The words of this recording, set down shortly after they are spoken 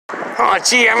Oh,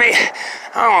 gee, I mean,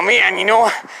 oh man, you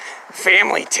know,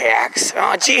 family tax.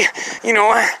 Oh, gee, you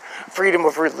know, freedom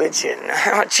of religion.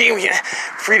 Oh, gee,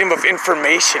 freedom of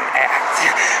information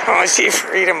act. Oh, gee,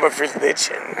 freedom of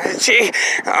religion. Gee,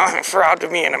 I'm proud to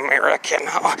be an American.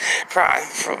 Oh, proud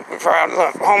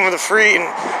of home of the free and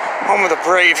home of the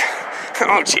brave.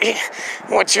 Oh, gee,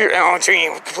 what's your, oh, gee,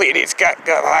 Complete Idiot's Guide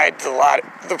to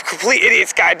the Complete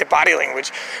Idiot's Guide to Body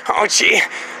Language. Oh, gee,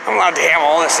 I'm allowed to have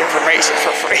all this information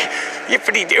for free.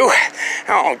 Yippity-doo.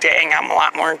 Oh, dang, I'm a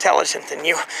lot more intelligent than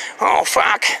you. Oh,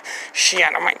 fuck. Shit,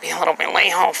 I might be a little bit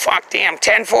late. Oh, fuck, damn.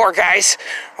 10-4, guys.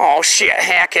 Oh, shit,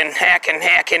 hacking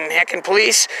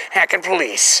police.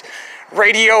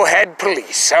 Radiohead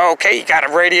police. Okay, you got a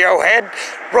Radiohead.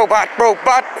 Robot. Boom,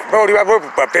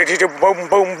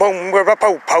 boom,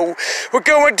 we're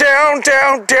going down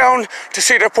to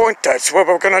Cedar Point. That's where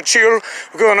we're gonna chill.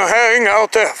 We're gonna hang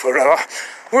out there forever.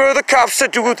 We're the cops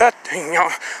that do that thing.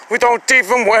 We don't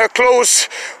even wear clothes.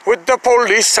 With the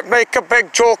police that make a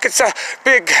big joke, it's a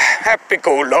big happy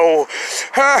go low.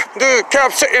 The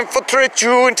cops that infiltrate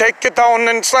you and take you down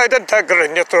and slide a dagger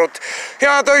in your throat.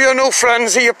 Yeah, they're your new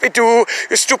friends, yippee-doo.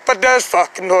 You stupid as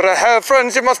fuck. In order to have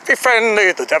friends, you must be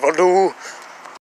friendly, the devil do.